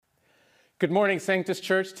Good morning, Sanctus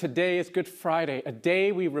Church. Today is Good Friday, a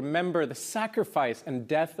day we remember the sacrifice and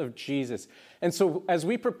death of Jesus. And so as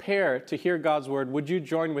we prepare to hear God's word, would you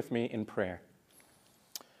join with me in prayer?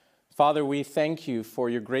 Father, we thank you for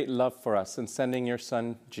your great love for us in sending your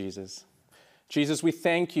son, Jesus. Jesus, we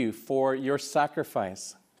thank you for your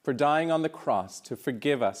sacrifice, for dying on the cross to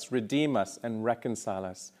forgive us, redeem us, and reconcile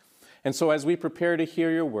us. And so as we prepare to hear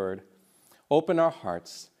your word, open our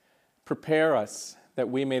hearts, prepare us that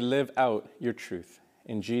we may live out your truth.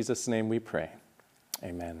 In Jesus' name we pray.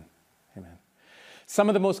 Amen. Amen. Some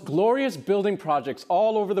of the most glorious building projects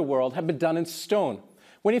all over the world have been done in stone.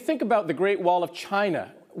 When you think about the Great Wall of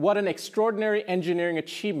China, what an extraordinary engineering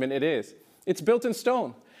achievement it is. It's built in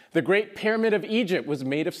stone. The Great Pyramid of Egypt was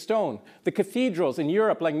made of stone. The cathedrals in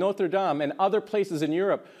Europe, like Notre Dame and other places in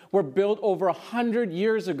Europe, were built over 100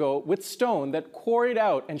 years ago with stone that quarried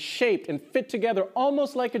out and shaped and fit together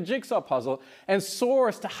almost like a jigsaw puzzle and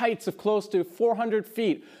soars to heights of close to 400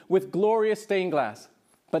 feet with glorious stained glass.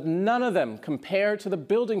 But none of them compare to the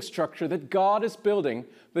building structure that God is building,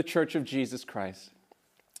 the Church of Jesus Christ.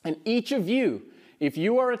 And each of you, if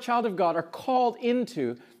you are a child of God, are called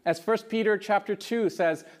into, as 1 Peter chapter 2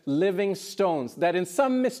 says, living stones that in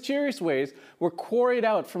some mysterious ways were quarried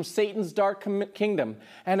out from Satan's dark kingdom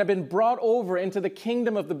and have been brought over into the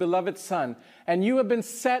kingdom of the beloved Son. And you have been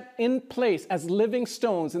set in place as living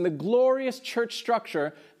stones in the glorious church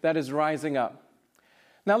structure that is rising up.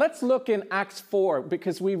 Now let's look in Acts 4,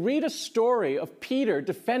 because we read a story of Peter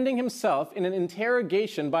defending himself in an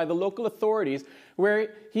interrogation by the local authorities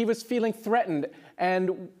where he was feeling threatened,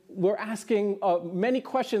 and we're asking many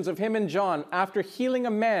questions of him and John after healing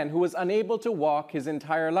a man who was unable to walk his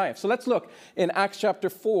entire life. So let's look in Acts chapter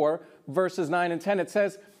 4, verses 9 and 10. It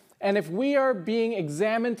says, "And if we are being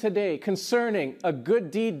examined today concerning a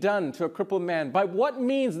good deed done to a crippled man, by what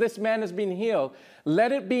means this man has been healed,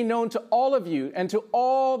 let it be known to all of you and to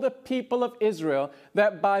all the people of Israel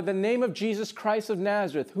that by the name of Jesus Christ of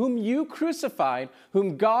Nazareth, whom you crucified,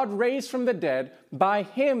 whom God raised from the dead, by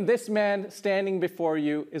him this man standing before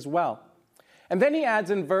you is well." And then he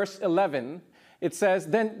adds in verse 11, it says,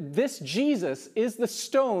 "Then this Jesus is the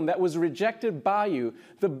stone that was rejected by you,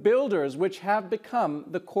 the builders, which have become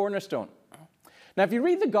the cornerstone." Now, if you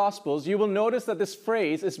read the Gospels, you will notice that this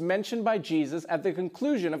phrase is mentioned by Jesus at the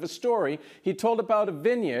conclusion of a story he told about a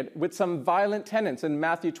vineyard with some violent tenants in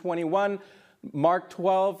Matthew 21, Mark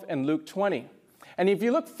 12, and Luke 20. And if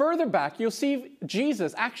you look further back, you'll see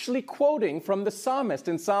Jesus actually quoting from the psalmist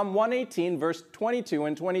in Psalm 118, verse 22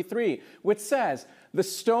 and 23, which says, "The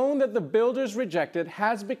stone that the builders rejected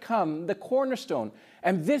has become the cornerstone,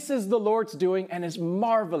 and this is the Lord's doing and is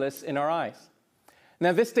marvelous in our eyes."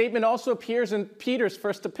 Now, this statement also appears in Peter's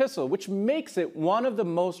first epistle, which makes it one of the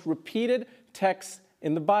most repeated texts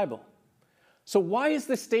in the Bible. So why is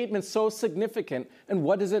this statement so significant, and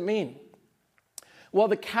what does it mean? Well,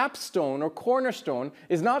 the capstone or cornerstone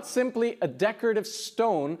is not simply a decorative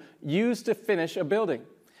stone used to finish a building.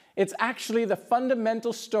 It's actually the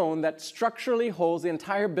fundamental stone that structurally holds the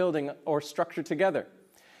entire building or structure together.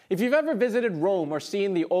 If you've ever visited Rome or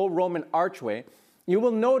seen the old Roman archway, you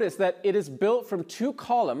will notice that it is built from two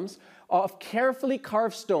columns of carefully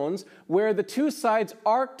carved stones where the two sides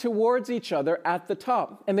arc towards each other at the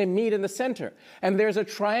top, and they meet in the center. And there's a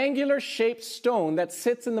triangular-shaped stone that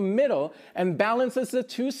sits in the middle and balances the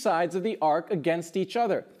two sides of the arc against each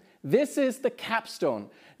other. This is the capstone.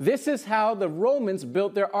 This is how the Romans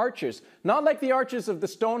built their arches. Not like the arches of the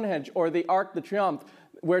Stonehenge or the Arc de Triomphe,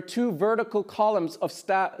 where two vertical columns of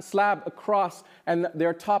slab across and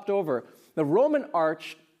they're topped over. The Roman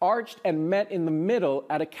arch arched and met in the middle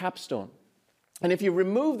at a capstone. And if you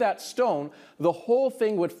remove that stone, the whole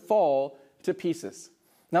thing would fall to pieces.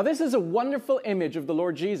 Now, this is a wonderful image of the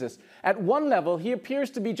Lord Jesus. At one level, he appears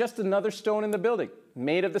to be just another stone in the building,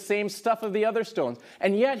 made of the same stuff of the other stones.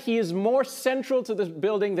 And yet, he is more central to this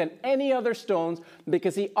building than any other stones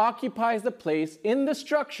because he occupies the place in the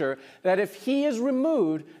structure that if he is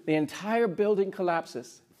removed, the entire building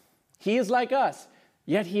collapses. He is like us,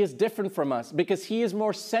 yet he is different from us because he is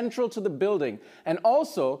more central to the building. And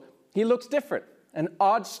also, he looks different, an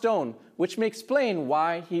odd stone, which may explain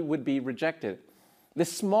why he would be rejected. The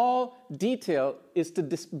small detail is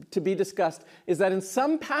to be discussed is that in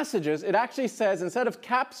some passages, it actually says, instead of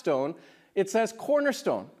capstone, it says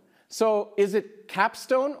cornerstone. So is it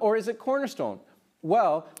capstone or is it cornerstone?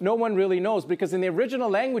 Well, no one really knows because in the original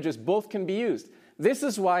languages, both can be used. This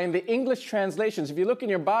is why in the English translations, if you look in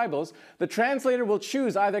your Bibles, the translator will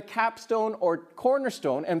choose either capstone or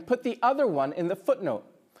cornerstone and put the other one in the footnote.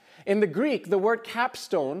 In the Greek, the word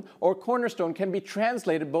capstone or cornerstone can be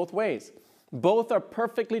translated both ways. Both are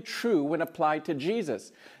perfectly true when applied to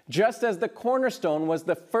Jesus. Just as the cornerstone was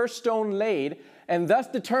the first stone laid and thus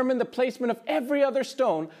determined the placement of every other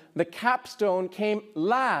stone, the capstone came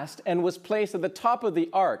last and was placed at the top of the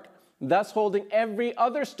ark, thus holding every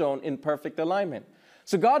other stone in perfect alignment.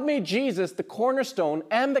 So God made Jesus the cornerstone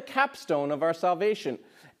and the capstone of our salvation.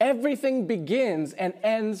 Everything begins and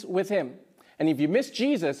ends with him. And if you miss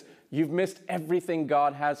Jesus, you've missed everything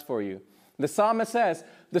God has for you. The psalmist says,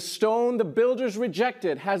 "The stone the builders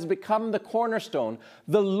rejected has become the cornerstone.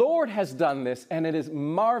 The Lord has done this, and it is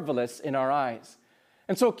marvelous in our eyes."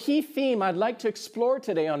 And so a key theme I'd like to explore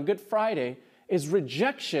today on Good Friday is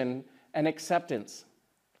rejection and acceptance.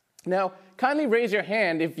 Now, kindly raise your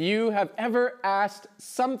hand if you have ever asked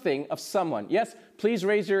something of someone. Yes, please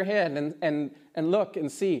raise your hand and look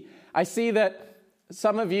and see. I see that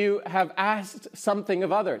some of you have asked something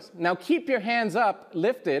of others. Now, keep your hands up,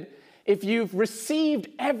 lifted, if you've received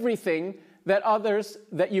everything that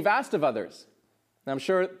you've asked of others. Now, I'm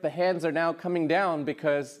sure the hands are now coming down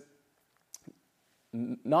because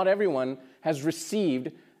not everyone has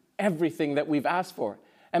received everything that we've asked for.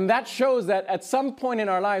 And that shows that at some point in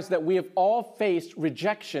our lives that we have all faced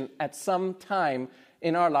rejection at some time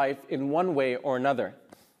in our life in one way or another.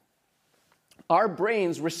 Our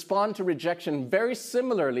brains respond to rejection very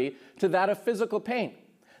similarly to that of physical pain.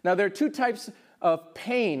 Now, there are two types of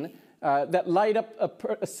pain that light up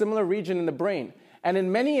a similar region in the brain. And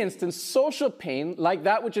in many instances, social pain, like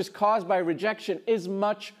that which is caused by rejection, is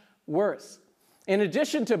much worse. In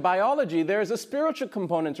addition to biology, there is a spiritual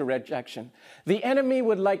component to rejection. The enemy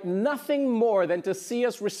would like nothing more than to see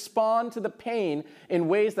us respond to the pain in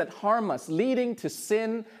ways that harm us, leading to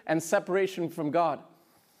sin and separation from God.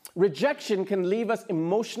 Rejection can leave us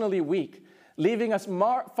emotionally weak, leaving us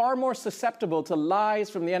far more susceptible to lies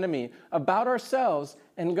from the enemy about ourselves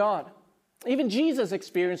and God. Even Jesus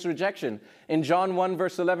experienced rejection. In John 1,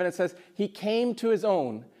 verse 11, it says, "He came to his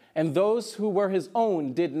own, and those who were his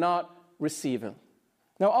own did not receive him."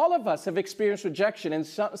 Now, all of us have experienced rejection in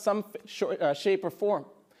some shape or form.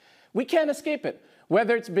 We can't escape it.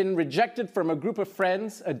 Whether it's been rejected from a group of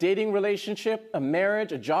friends, a dating relationship, a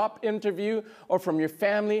marriage, a job interview, or from your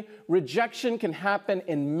family, rejection can happen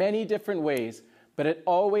in many different ways, but it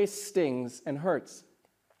always stings and hurts.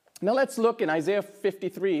 Now let's look in Isaiah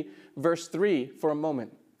 53, verse 3 for a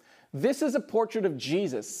moment. This is a portrait of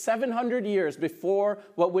Jesus 700 years before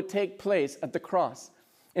what would take place at the cross.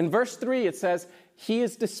 In verse 3, it says, "He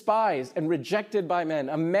is despised and rejected by men,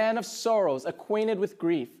 a man of sorrows, acquainted with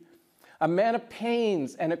grief, a man of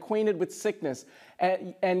pains and acquainted with sickness.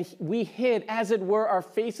 And we hid, as it were, our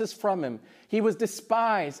faces from him. He was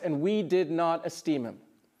despised, and we did not esteem him."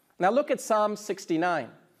 Now look at Psalm 69.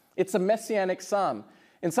 It's a messianic psalm.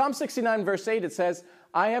 In Psalm 69, verse 8, it says,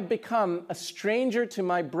 "I have become a stranger to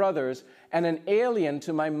my brothers and an alien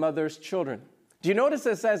to my mother's children." Do you notice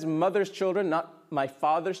it says mother's children, not my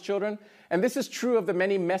father's children? And this is true of the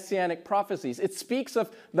many messianic prophecies. It speaks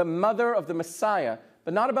of the mother of the Messiah,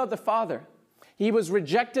 but not about the father. He was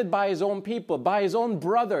rejected by his own people, by his own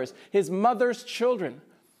brothers, his mother's children.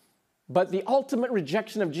 But the ultimate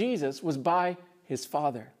rejection of Jesus was by his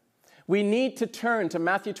father. We need to turn to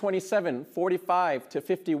Matthew 27, 45 to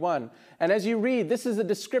 51. And as you read, this is a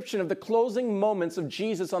description of the closing moments of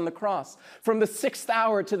Jesus on the cross. From the 6th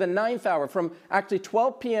hour to the 9th hour, from actually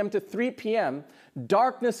 12 p.m. to 3 p.m.,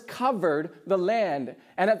 darkness covered the land.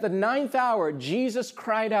 And at the 9th hour, Jesus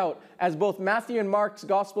cried out, as both Matthew and Mark's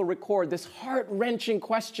gospel record, this heart-wrenching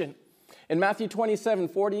question. In Matthew 27,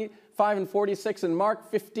 45 and 46, and Mark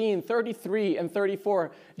 15, 33 and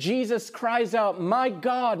 34, Jesus cries out, my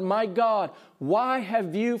God, why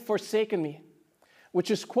have you forsaken me?" Which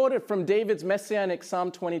is quoted from David's messianic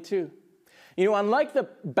Psalm 22. You know, unlike the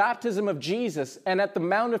baptism of Jesus and at the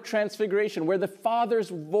Mount of Transfiguration, where the Father's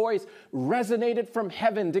voice resonated from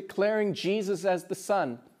heaven declaring Jesus as the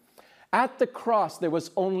Son, at the cross there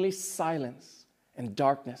was only silence and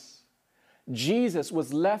darkness. Jesus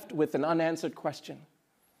was left with an unanswered question.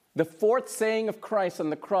 The fourth saying of Christ on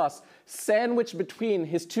the cross, sandwiched between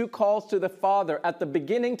his two calls to the Father at the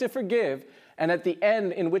beginning to forgive and at the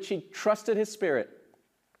end in which he trusted his Spirit.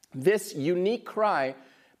 This unique cry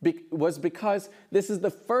was because this is the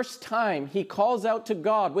first time he calls out to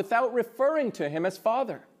God without referring to him as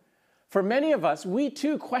Father. For many of us, we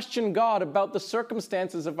too question God about the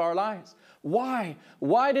circumstances of our lives. Why?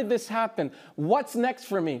 Why did this happen? What's next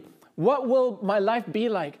for me? What will my life be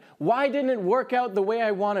like? Why didn't it work out the way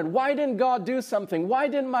I wanted? Why didn't God do something? Why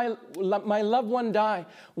didn't my loved one die?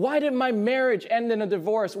 Why did my marriage end in a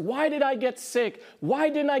divorce? Why did I get sick? Why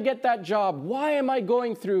didn't I get that job? Why am I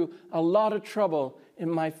going through a lot of trouble in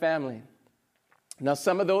my family? Now,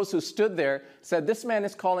 some of those who stood there said, "This man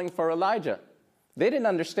is calling for Elijah." They didn't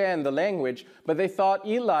understand the language, but they thought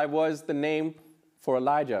Eli was the name for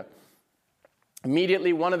Elijah.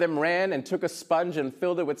 Immediately, one of them ran and took a sponge and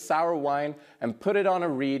filled it with sour wine and put it on a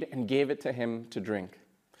reed and gave it to him to drink.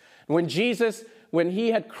 When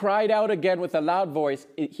he had cried out again with a loud voice,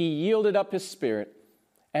 he yielded up his spirit.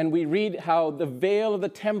 And we read how the veil of the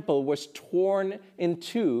temple was torn in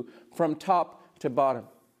two from top to bottom.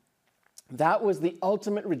 That was the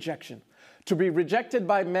ultimate rejection. To be rejected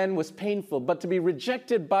by men was painful, but to be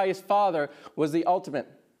rejected by his Father was the ultimate.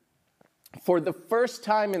 For the first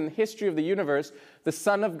time in the history of the universe, the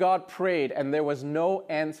Son of God prayed, and there was no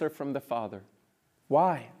answer from the Father.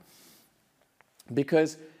 Why?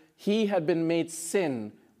 Because he had been made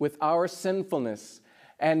sin with our sinfulness,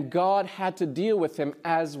 and God had to deal with him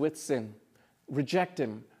as with sin, reject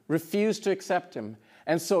him, refuse to accept him.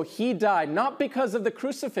 And so he died, not because of the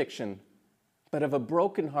crucifixion, but of a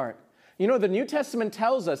broken heart. You know, the New Testament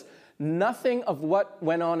tells us nothing of what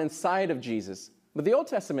went on inside of Jesus, but the Old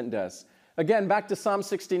Testament does. Again, back to Psalm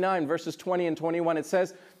 69, verses 20 and 21, it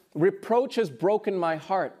says, "Reproach has broken my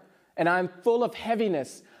heart, and I am full of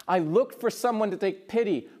heaviness. I looked for someone to take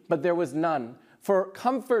pity, but there was none. For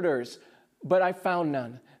comforters, but I found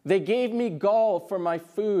none. They gave me gall for my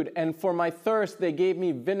food, and for my thirst they gave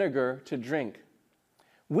me vinegar to drink."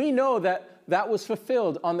 We know that was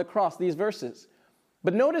fulfilled on the cross, these verses.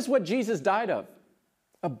 But notice what Jesus died of: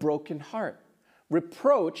 a broken heart.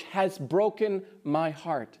 Reproach has broken my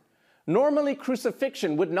heart. Normally,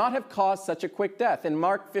 crucifixion would not have caused such a quick death. And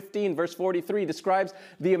Mark 15, verse 43 describes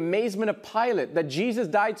the amazement of Pilate that Jesus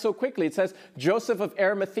died so quickly. It says, Joseph of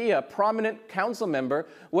Arimathea, a prominent council member,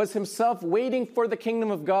 was himself waiting for the kingdom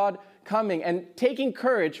of God coming, and taking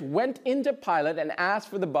courage, went into Pilate and asked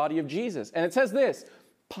for the body of Jesus. And it says this: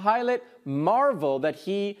 Pilate marveled that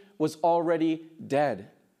he was already dead.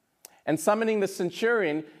 And summoning the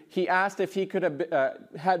centurion, he asked if he could have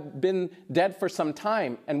had been dead for some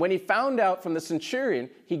time. And when he found out from the centurion,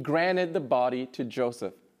 he granted the body to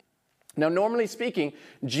Joseph. Now, normally speaking,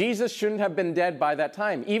 Jesus shouldn't have been dead by that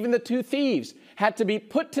time. Even the two thieves had to be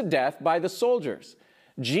put to death by the soldiers.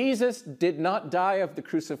 Jesus did not die of the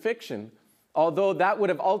crucifixion, although that would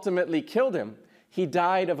have ultimately killed him. He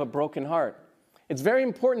died of a broken heart. It's very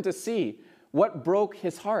important to see what broke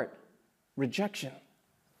his heart: rejection.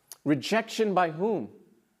 Rejection by whom?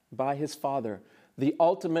 By his Father. The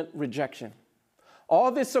ultimate rejection.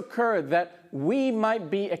 All this occurred that we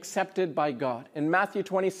might be accepted by God. In Matthew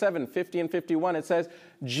 27, 50 and 51, it says,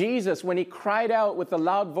 Jesus, when he cried out with a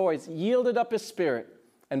loud voice, yielded up his spirit.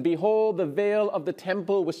 And behold, the veil of the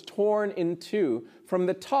temple was torn in two from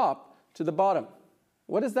the top to the bottom.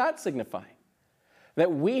 What does that signify?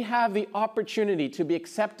 That we have the opportunity to be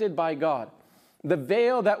accepted by God. The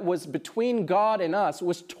veil that was between God and us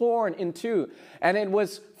was torn in two, and it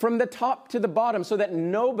was from the top to the bottom, so that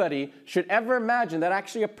nobody should ever imagine that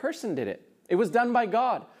actually a person did it. It was done by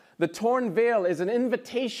God. The torn veil is an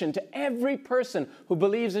invitation to every person who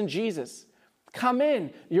believes in Jesus. Come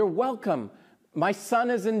in, you're welcome. My Son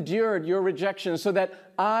has endured your rejection so that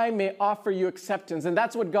I may offer you acceptance. And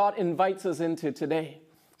that's what God invites us into today.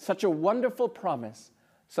 Such a wonderful promise,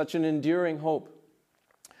 such an enduring hope.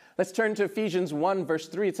 Let's turn to Ephesians 1, verse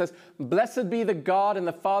 3. It says, "Blessed be the God and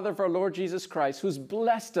the Father of our Lord Jesus Christ, who's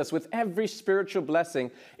blessed us with every spiritual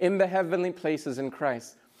blessing in the heavenly places in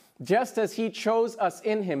Christ, just as he chose us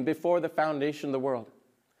in him before the foundation of the world."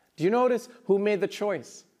 Do you notice who made the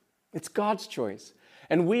choice? It's God's choice.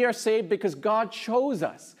 And we are saved because God chose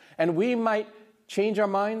us. And we might change our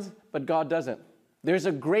minds, but God doesn't. There's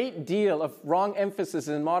a great deal of wrong emphasis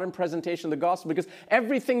in modern presentation of the gospel because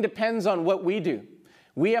everything depends on what we do.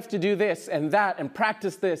 We have to do this and that and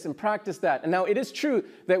practice this and practice that. And now it is true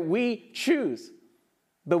that we choose,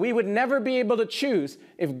 but we would never be able to choose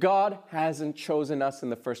if God hasn't chosen us in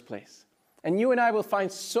the first place. And you and I will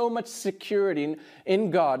find so much security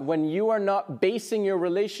in God when you are not basing your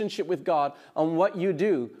relationship with God on what you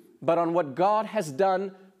do, but on what God has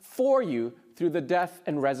done for you through the death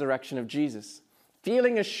and resurrection of Jesus.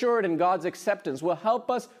 Feeling assured in God's acceptance will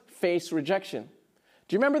help us face rejection.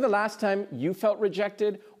 Do you remember the last time you felt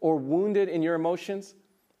rejected or wounded in your emotions?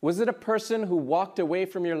 Was it a person who walked away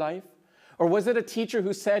from your life? Or was it a teacher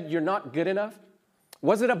who said you're not good enough?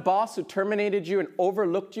 Was it a boss who terminated you and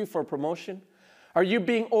overlooked you for a promotion? Are you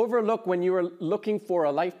being overlooked when you were looking for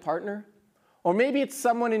a life partner? Or maybe it's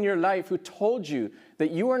someone in your life who told you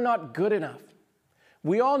that you are not good enough.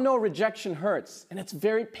 We all know rejection hurts, and it's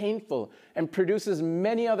very painful and produces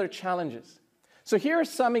many other challenges. So here are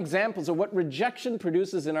some examples of what rejection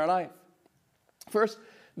produces in our life. First,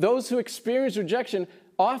 those who experience rejection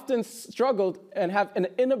often struggle and have an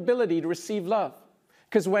inability to receive love.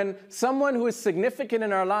 Because when someone who is significant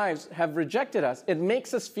in our lives have rejected us, it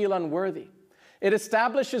makes us feel unworthy. It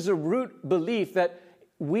establishes a root belief that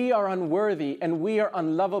we are unworthy and we are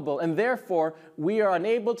unlovable, and therefore we are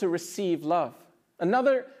unable to receive love.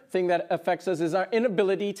 Another thing that affects us is our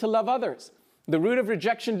inability to love others. The root of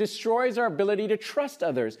rejection destroys our ability to trust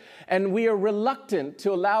others, and we are reluctant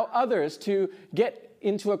to allow others to get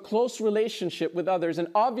into a close relationship with others. And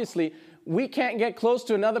obviously, we can't get close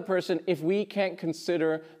to another person if we can't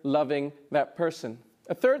consider loving that person.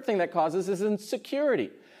 A third thing that causes is insecurity.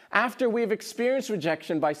 After we've experienced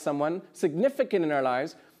rejection by someone significant in our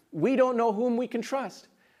lives, we don't know whom we can trust.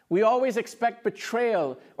 We always expect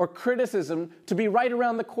betrayal or criticism to be right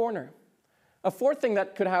around the corner. A fourth thing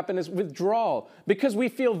that could happen is withdrawal. Because we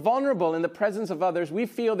feel vulnerable in the presence of others, we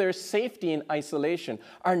feel there's safety in isolation.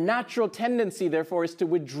 Our natural tendency, therefore, is to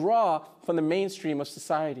withdraw from the mainstream of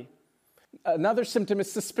society. Another symptom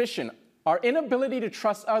is suspicion. Our inability to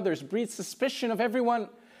trust others breeds suspicion of everyone.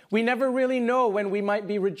 We never really know when we might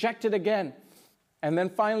be rejected again. And then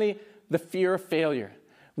finally, the fear of failure.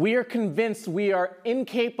 We are convinced we are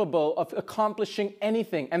incapable of accomplishing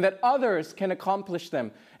anything and that others can accomplish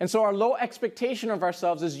them. And so our low expectation of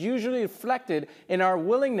ourselves is usually reflected in our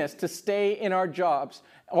willingness to stay in our jobs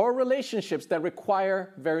or relationships that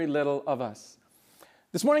require very little of us.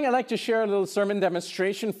 This morning, I'd like to share a little sermon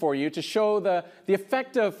demonstration for you to show the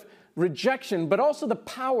effect of rejection, but also the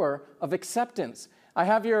power of acceptance. I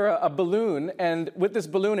have here a balloon, and with this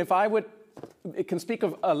balloon, it can speak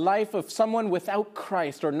of a life of someone without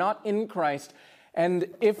Christ or not in Christ. And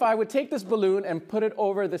if I would take this balloon and put it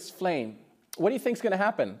over this flame, what do you think is going to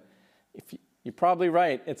happen? You're probably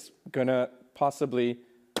right. It's going to possibly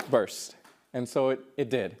burst. And so it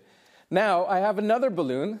did. Now, I have another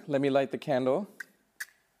balloon. Let me light the candle.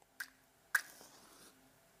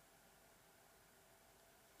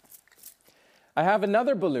 I have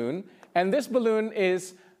another balloon, and this balloon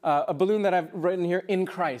is a balloon that I've written here, in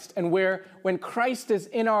Christ. And when Christ is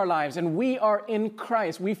in our lives and we are in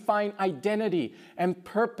Christ, we find identity and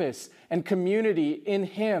purpose and community in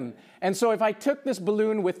Him. And so if I took this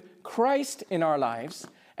balloon with Christ in our lives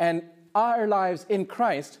and our lives in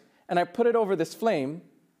Christ, and I put it over this flame,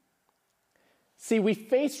 see, we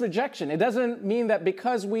face rejection. It doesn't mean that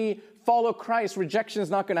because we follow Christ, rejection is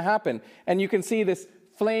not going to happen. And you can see this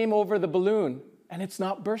flame over the balloon, and it's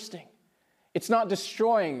not bursting. It's not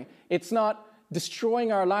destroying. It's not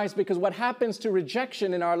destroying our lives, because what happens to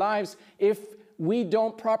rejection in our lives if we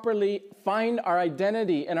don't properly find our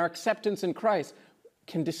identity and our acceptance in Christ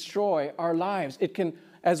can destroy our lives. It can,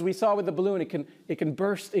 as we saw with the balloon, it can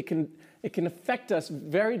burst. It can affect us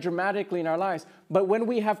very dramatically in our lives. But when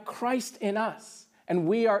we have Christ in us and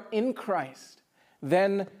we are in Christ,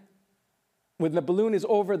 then when the balloon is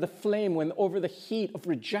over the flame, when over the heat of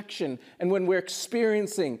rejection, and when we're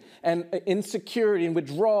experiencing an insecurity and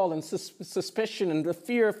withdrawal and suspicion and the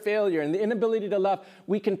fear of failure and the inability to love,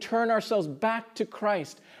 we can turn ourselves back to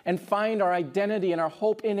Christ and find our identity and our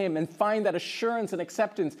hope in Him and find that assurance and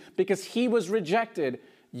acceptance. Because He was rejected,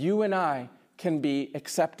 you and I can be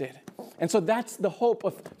accepted. And so that's the hope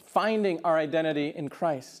of finding our identity in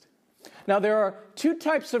Christ. Now, there are two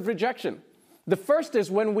types of rejection. The first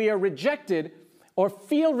is when we are rejected or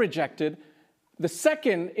feel rejected. The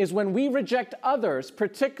second is when we reject others,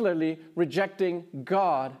 particularly rejecting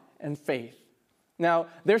God and faith. Now,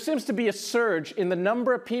 there seems to be a surge in the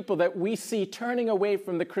number of people that we see turning away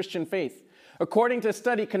from the Christian faith. According to a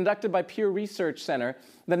study conducted by Pew Research Center,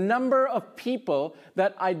 the number of people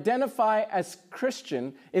that identify as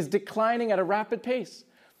Christian is declining at a rapid pace.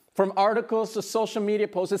 From articles to social media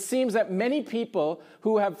posts, it seems that many people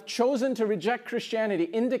who have chosen to reject Christianity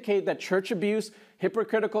indicate that church abuse,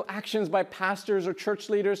 hypocritical actions by pastors or church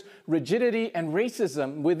leaders, rigidity, and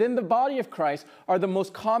racism within the body of Christ are the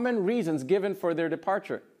most common reasons given for their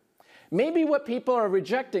departure. Maybe what people are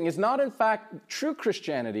rejecting is not in fact true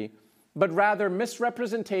Christianity, but rather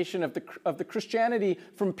misrepresentation of the Christianity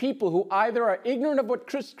from people who either are ignorant of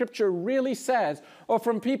what Scripture really says, or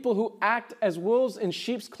from people who act as wolves in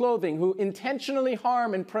sheep's clothing, who intentionally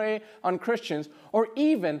harm and prey on Christians, or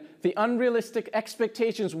even the unrealistic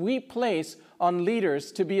expectations we place on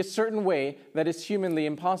leaders to be a certain way that is humanly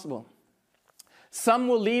impossible. Some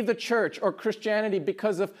will leave the church or Christianity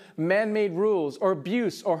because of man-made rules, or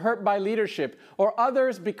abuse, or hurt by leadership, or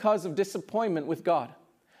others because of disappointment with God.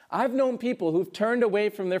 I've known people who've turned away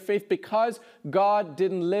from their faith because God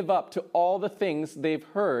didn't live up to all the things they've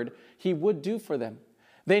heard He would do for them.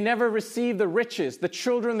 They never received the riches, the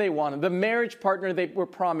children they wanted, the marriage partner they were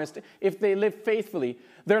promised if they lived faithfully.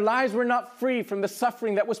 Their lives were not free from the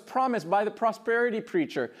suffering that was promised by the prosperity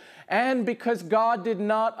preacher. And because God did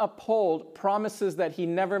not uphold promises that he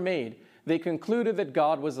never made, they concluded that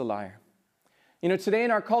God was a liar. You know, today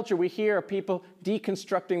in our culture, we hear of people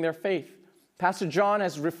deconstructing their faith. Pastor John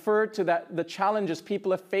has referred to the challenges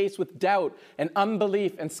people have faced with doubt and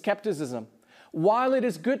unbelief and skepticism. While it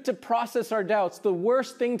is good to process our doubts, the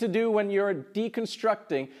worst thing to do when you're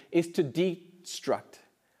deconstructing is to destruct.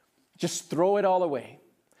 Just throw it all away.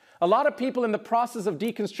 A lot of people in the process of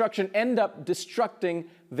deconstruction end up destructing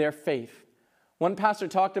their faith. One pastor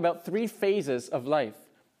talked about 3 phases of life: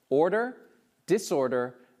 order,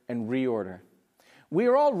 disorder, and reorder. We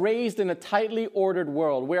are all raised in a tightly ordered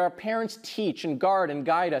world where our parents teach and guard and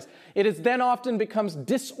guide us. It is then often becomes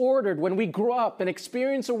disordered when we grow up and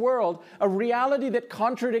experience a world, a reality that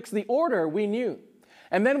contradicts the order we knew.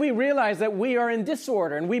 And then we realize that we are in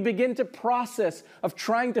disorder and we begin to process of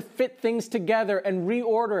trying to fit things together and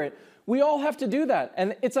reorder it. We all have to do that,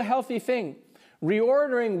 and it's a healthy thing.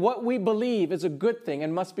 Reordering what we believe is a good thing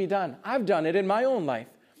and must be done. I've done it in my own life.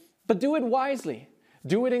 But do it wisely.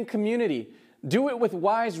 Do it in community. Do it with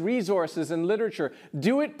wise resources and literature.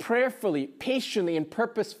 Do it prayerfully, patiently, and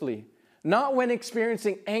purposefully. Not when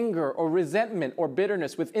experiencing anger or resentment or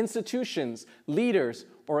bitterness with institutions, leaders,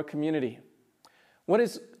 or a community. What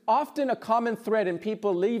is often a common thread in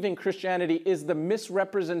people leaving Christianity is the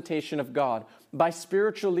misrepresentation of God by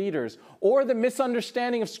spiritual leaders or the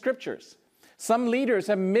misunderstanding of scriptures. Some leaders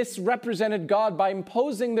have misrepresented God by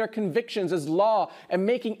imposing their convictions as law and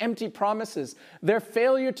making empty promises. Their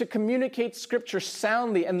failure to communicate Scripture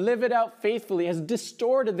soundly and live it out faithfully has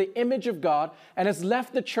distorted the image of God and has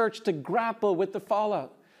left the church to grapple with the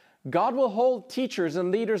fallout. God will hold teachers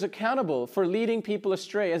and leaders accountable for leading people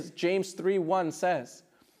astray, as James 3:1 says.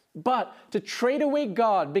 But to trade away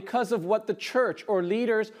God because of what the church or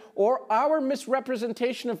leaders or our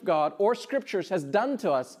misrepresentation of God or Scriptures has done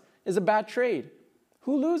to us is a bad trade.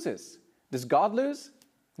 Who loses? Does God lose?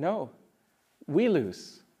 No, we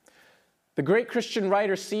lose. The great Christian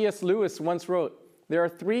writer C.S. Lewis once wrote, "There are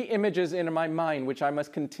 3 images in my mind which I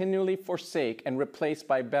must continually forsake and replace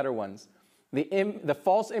by better ones. The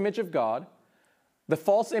false image of God, the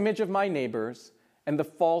false image of my neighbors, and the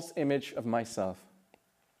false image of myself."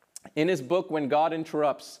 In his book, When God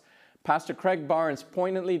Interrupts, Pastor Craig Barnes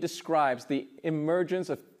poignantly describes the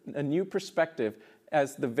emergence of a new perspective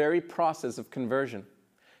as the very process of conversion.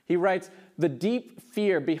 He writes, "The deep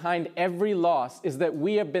fear behind every loss is that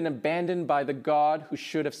we have been abandoned by the God who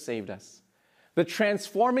should have saved us. The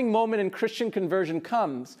transforming moment in Christian conversion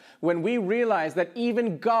comes when we realize that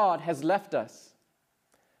even God has left us.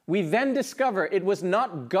 We then discover it was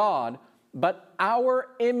not God, but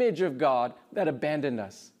our image of God that abandoned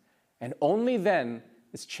us. And only then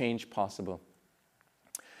is change possible."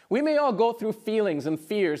 We may all go through feelings and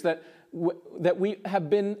fears that we have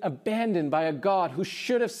been abandoned by a God who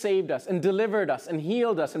should have saved us and delivered us and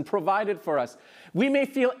healed us and provided for us. We may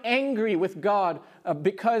feel angry with God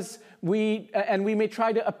because we may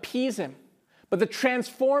try to appease him. But the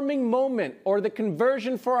transforming moment or the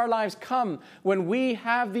conversion for our lives come when we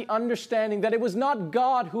have the understanding that it was not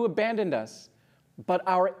God who abandoned us, but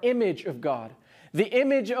our image of God. The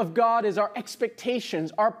image of God is our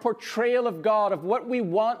expectations, our portrayal of God, of what we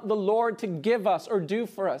want the Lord to give us or do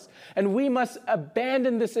for us. And we must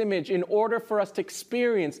abandon this image in order for us to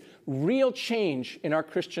experience real change in our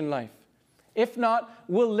Christian life. If not,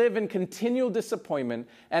 we'll live in continual disappointment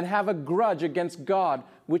and have a grudge against God,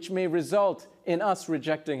 which may result in us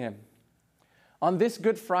rejecting him. On this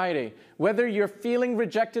Good Friday, whether you're feeling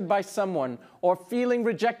rejected by someone or feeling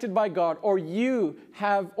rejected by God, or you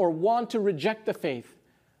have or want to reject the faith,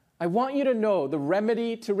 I want you to know the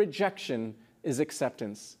remedy to rejection is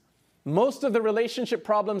acceptance. Most of the relationship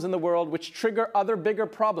problems in the world which trigger other bigger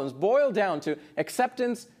problems boil down to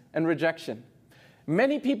acceptance and rejection.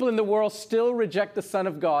 Many people in the world still reject the Son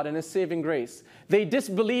of God and his saving grace. They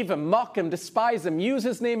disbelieve him, mock him, despise him, use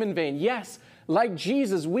his name in vain. Yes, like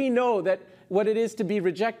Jesus, we know that what it is to be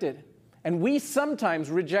rejected. And we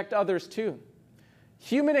sometimes reject others too.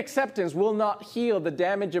 Human acceptance will not heal the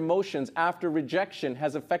damaged emotions after rejection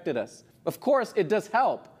has affected us. Of course, it does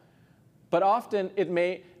help, but often it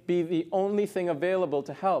may be the only thing available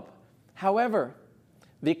to help. However,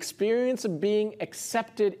 the experience of being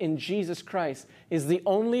accepted in Jesus Christ is the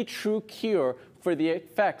only true cure for the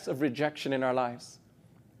effects of rejection in our lives.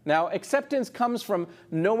 Now, acceptance comes from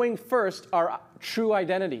knowing first our true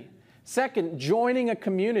identity. Second, joining a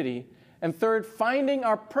community. And third, finding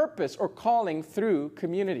our purpose or calling through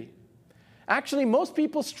community. Actually, most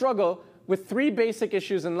people struggle with three basic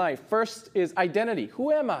issues in life. First is identity.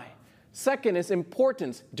 Who am I? Second is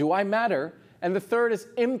importance. Do I matter? And the third is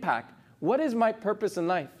impact. What is my purpose in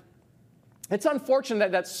life? It's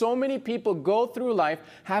unfortunate that so many people go through life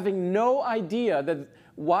having no idea that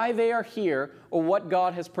why they are here or what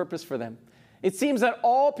God has purposed for them. It seems that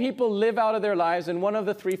all people live out of their lives in one of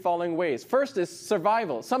the three following ways. First is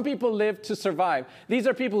survival. Some people live to survive. These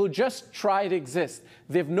are people who just try to exist.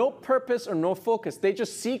 They have no purpose or no focus. They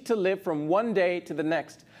just seek to live from one day to the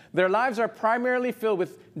next. Their lives are primarily filled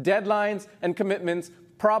with deadlines and commitments,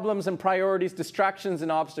 problems and priorities, distractions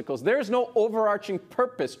and obstacles. There is no overarching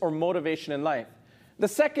purpose or motivation in life. The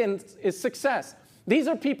second is success. These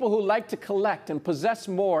are people who like to collect and possess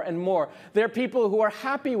more and more. They're people who are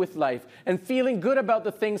happy with life and feeling good about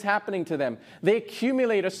the things happening to them. They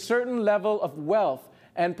accumulate a certain level of wealth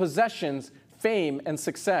and possessions, fame and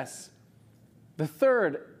success. The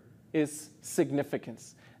third is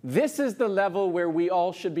significance. This is the level where we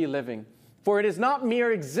all should be living. For it is not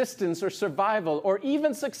mere existence or survival or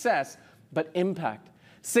even success, but impact.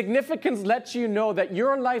 Significance lets you know that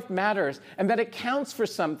your life matters and that it counts for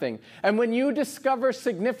something. And when you discover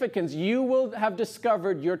significance, you will have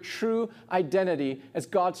discovered your true identity as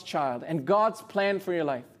God's child and God's plan for your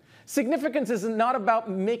life. Significance is not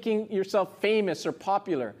about making yourself famous or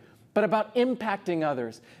popular, but about impacting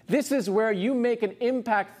others. This is where you make an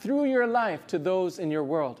impact through your life to those in your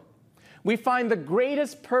world. We find the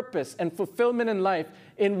greatest purpose and fulfillment in life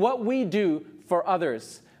in what we do for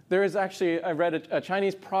others. There is actually, I read a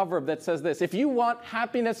Chinese proverb that says this: if you want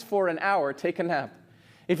happiness for an hour, take a nap.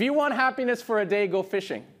 If you want happiness for a day, go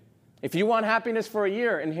fishing. If you want happiness for a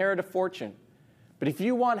year, inherit a fortune. But if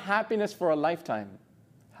you want happiness for a lifetime,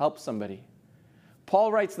 help somebody.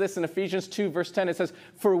 Paul writes this in Ephesians 2, verse 10. It says,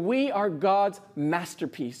 "For we are God's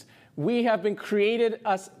masterpiece. He has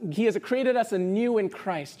created us anew in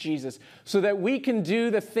Christ Jesus, so that we can do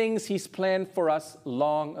the things He's planned for us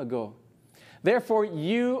long ago." Therefore,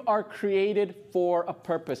 you are created for a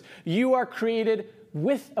purpose. You are created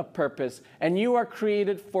with a purpose, and you are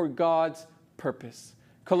created for God's purpose.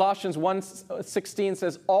 Colossians 1:16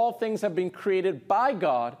 says, "All things have been created by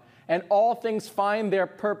God, and all things find their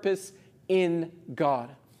purpose in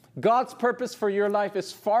God." God's purpose for your life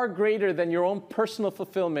is far greater than your own personal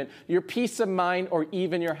fulfillment, your peace of mind, or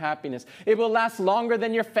even your happiness. It will last longer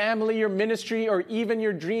than your family, your ministry, or even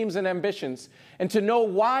your dreams and ambitions. And to know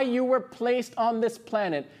why you were placed on this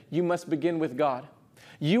planet, you must begin with God.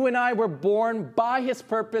 You and I were born by His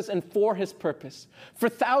purpose and for His purpose. For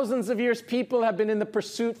thousands of years, people have been in the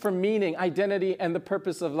pursuit for meaning, identity, and the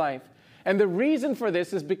purpose of life. And the reason for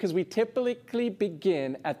this is because we typically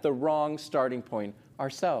begin at the wrong starting point,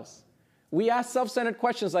 ourselves. We ask self-centered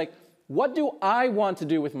questions like, what do I want to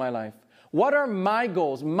do with my life? What are my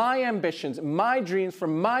goals, my ambitions, my dreams for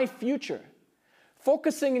my future?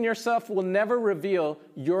 Focusing on yourself will never reveal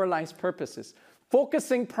your life's purposes.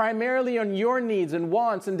 Focusing primarily on your needs and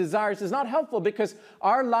wants and desires is not helpful because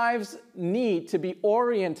our lives need to be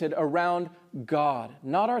oriented around God,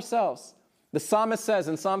 not ourselves. The psalmist says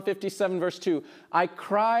in Psalm 57, verse 2, "I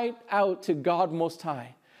cried out to God Most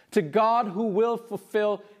High, to God who will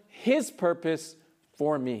fulfill His purpose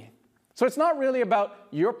for me." So it's not really about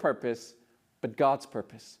your purpose, but God's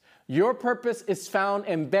purpose. Your purpose is found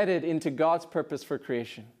embedded into God's purpose for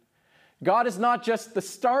creation. God is not just the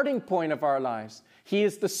starting point of our lives. He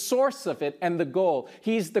is the source of it and the goal.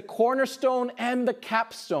 He's the cornerstone and the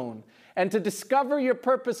capstone. And to discover your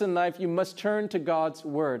purpose in life, you must turn to God's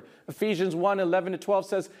Word. Ephesians 1:11-12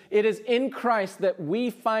 says, "It is in Christ that we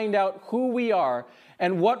find out who we are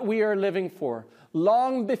and what we are living for.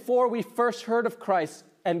 Long before we first heard of Christ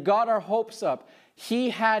and got our hopes up, He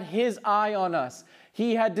had His eye on us.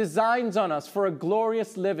 He had designs on us for a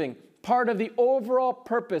glorious living, part of the overall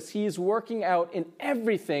purpose He is working out in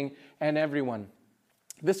everything and everyone."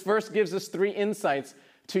 This verse gives us three insights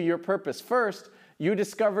to your purpose. First, you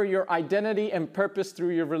discover your identity and purpose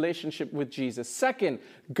through your relationship with Jesus. Second,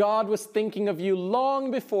 God was thinking of you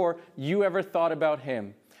long before you ever thought about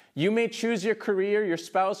Him. You may choose your career, your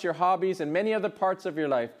spouse, your hobbies, and many other parts of your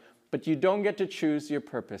life, but you don't get to choose your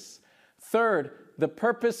purpose. Third, the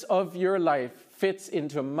purpose of your life fits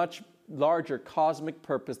into a much larger cosmic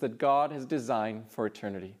purpose that God has designed for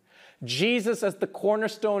eternity. Jesus, as the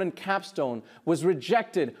cornerstone and capstone, was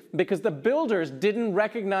rejected because the builders didn't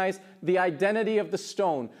recognize the identity of the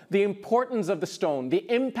stone, the importance of the stone,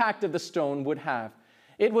 the impact of the stone would have.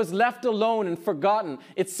 It was left alone and forgotten.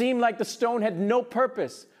 It seemed like the stone had no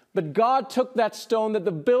purpose. But God took that stone that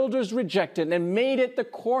the builders rejected and made it the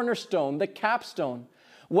cornerstone, the capstone.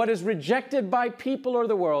 What is rejected by people or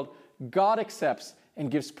the world, God accepts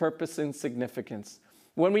and gives purpose and significance.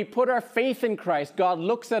 When we put our faith in Christ, God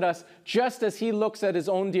looks at us just as he looks at his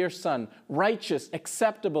own dear Son, righteous,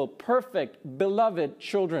 acceptable, perfect, beloved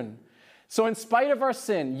children. So in spite of our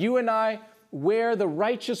sin, you and I wear the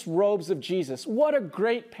righteous robes of Jesus. What a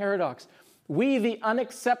great paradox. We, the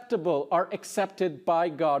unacceptable, are accepted by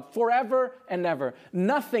God forever and ever.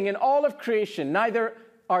 Nothing in all of creation, neither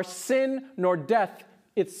our sin nor death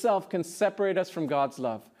itself, can separate us from God's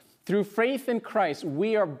love. Through faith in Christ,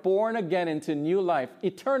 we are born again into new life,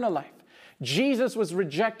 eternal life. Jesus was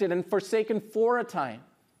rejected and forsaken for a time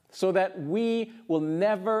so that we will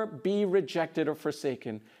never be rejected or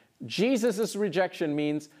forsaken. Jesus' rejection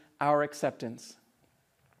means our acceptance.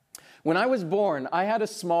 When I was born, I had a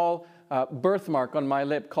small birthmark on my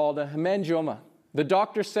lip called a hemangioma. The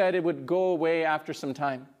doctor said it would go away after some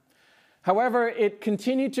time. However, it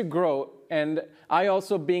continued to grow, and I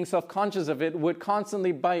also, being self-conscious of it, would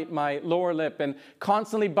constantly bite my lower lip, and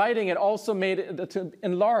constantly biting it also made it to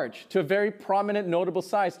enlarge to a very prominent, notable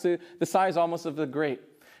size, to the size almost of the grape.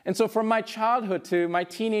 And so from my childhood to my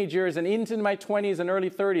teenage years and into my 20s and early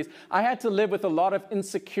 30s, I had to live with a lot of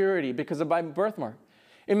insecurity because of my birthmark.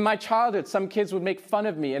 In my childhood, some kids would make fun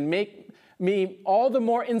of me and make me all the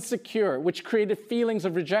more insecure, which created feelings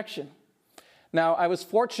of rejection. Now, I was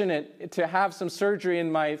fortunate to have some surgery in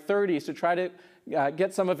my 30s to try to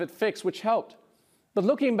get some of it fixed, which helped. But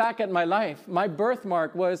looking back at my life, my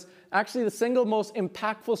birthmark was actually the single most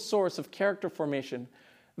impactful source of character formation.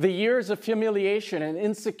 The years of humiliation and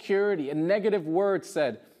insecurity and negative words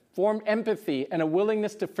said formed empathy and a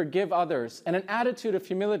willingness to forgive others and an attitude of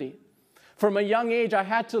humility. From a young age, I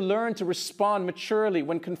had to learn to respond maturely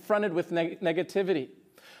when confronted with negativity.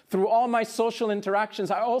 Through all my social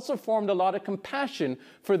interactions, I also formed a lot of compassion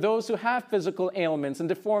for those who have physical ailments and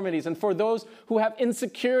deformities and for those who have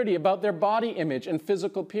insecurity about their body image and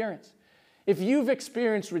physical appearance. If you've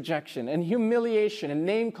experienced rejection and humiliation and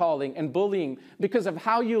name-calling and bullying because of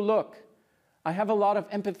how you look, I have a lot of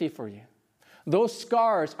empathy for you. Those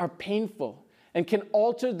scars are painful and can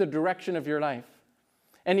alter the direction of your life.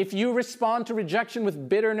 And if you respond to rejection with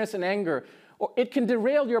bitterness and anger, it can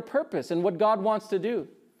derail your purpose and what God wants to do.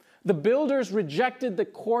 The builders rejected the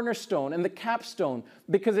cornerstone and the capstone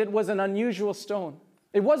because it was an unusual stone.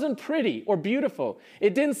 It wasn't pretty or beautiful.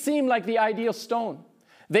 It didn't seem like the ideal stone.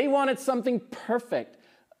 They wanted something perfect,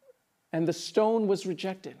 and the stone was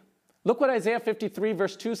rejected. Look what Isaiah 53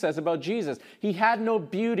 verse 2 says about Jesus. He had no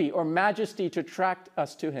beauty or majesty to attract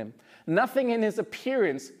us to him. Nothing in his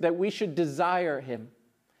appearance that we should desire him.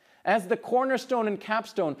 As the cornerstone and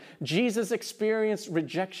capstone, Jesus experienced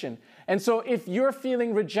rejection. And so if you're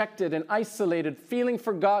feeling rejected and isolated, feeling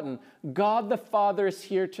forgotten, God the Father is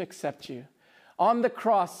here to accept you. On the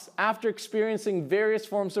cross, after experiencing various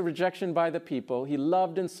forms of rejection by the people he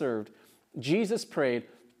loved and served, Jesus prayed,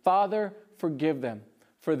 "Father, forgive them,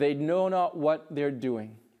 for they know not what they're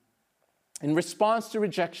doing." In response to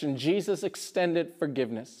rejection, Jesus extended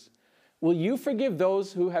forgiveness. Will you forgive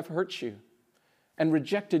those who have hurt you and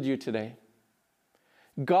rejected you today?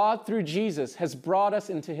 God, through Jesus, has brought us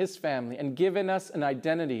into his family and given us an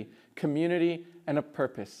identity, community, and a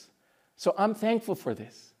purpose. So I'm thankful for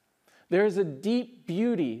this. There is a deep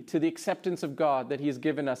beauty to the acceptance of God that he has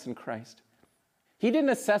given us in Christ. He didn't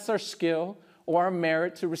assess our skill or our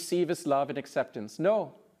merit to receive his love and acceptance.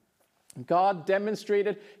 No. God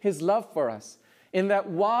demonstrated his love for us in that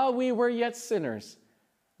while we were yet sinners,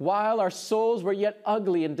 while our souls were yet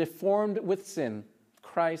ugly and deformed with sin,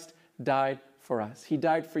 Christ died for us. He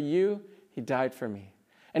died for you. He died for me.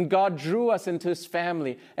 And God drew us into his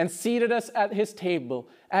family and seated us at his table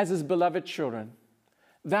as his beloved children.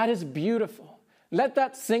 That is beautiful. Let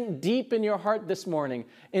that sink deep in your heart this morning,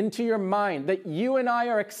 into your mind, that you and I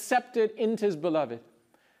are accepted into his beloved.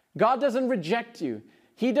 God doesn't reject you.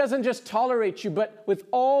 He doesn't just tolerate you, but with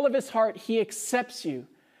all of his heart, he accepts you.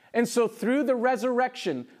 And so through the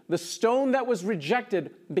resurrection, the stone that was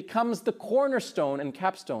rejected becomes the cornerstone and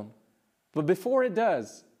capstone. But before it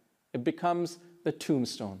does, it becomes the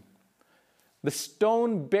tombstone. The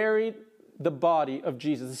stone buried the body of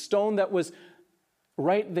Jesus, the stone that was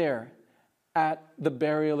right there at the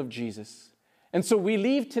burial of Jesus. And so we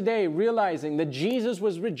leave today realizing that Jesus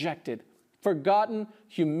was rejected, forgotten,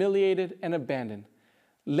 humiliated, and abandoned,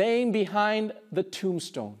 laying behind the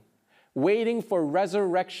tombstone, waiting for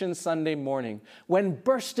Resurrection Sunday morning, when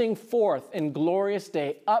bursting forth in glorious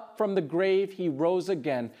day, up from the grave he rose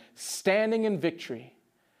again, standing in victory.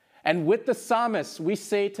 And with the psalmist we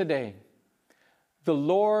say today, "The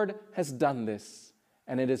Lord has done this,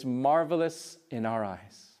 and it is marvelous in our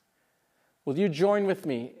eyes." Will you join with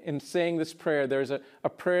me in saying this prayer? There's a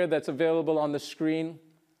prayer that's available on the screen.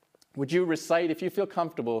 Would you recite, if you feel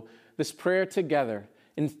comfortable, this prayer together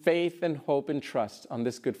in faith and hope and trust on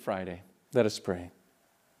this Good Friday. Let us pray.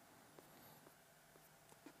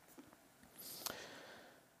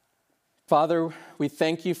 Father, we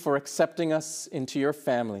thank you for accepting us into your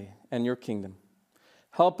family and your kingdom.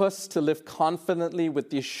 Help us to live confidently with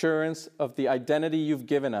the assurance of the identity you've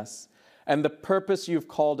given us and the purpose you've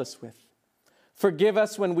called us with. Forgive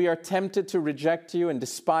us when we are tempted to reject you and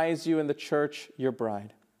despise you in the church, your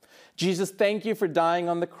bride. Jesus, thank you for dying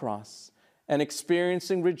on the cross and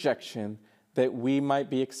experiencing rejection that we might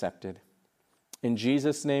be accepted. In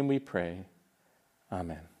Jesus' name we pray.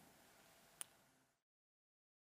 Amen.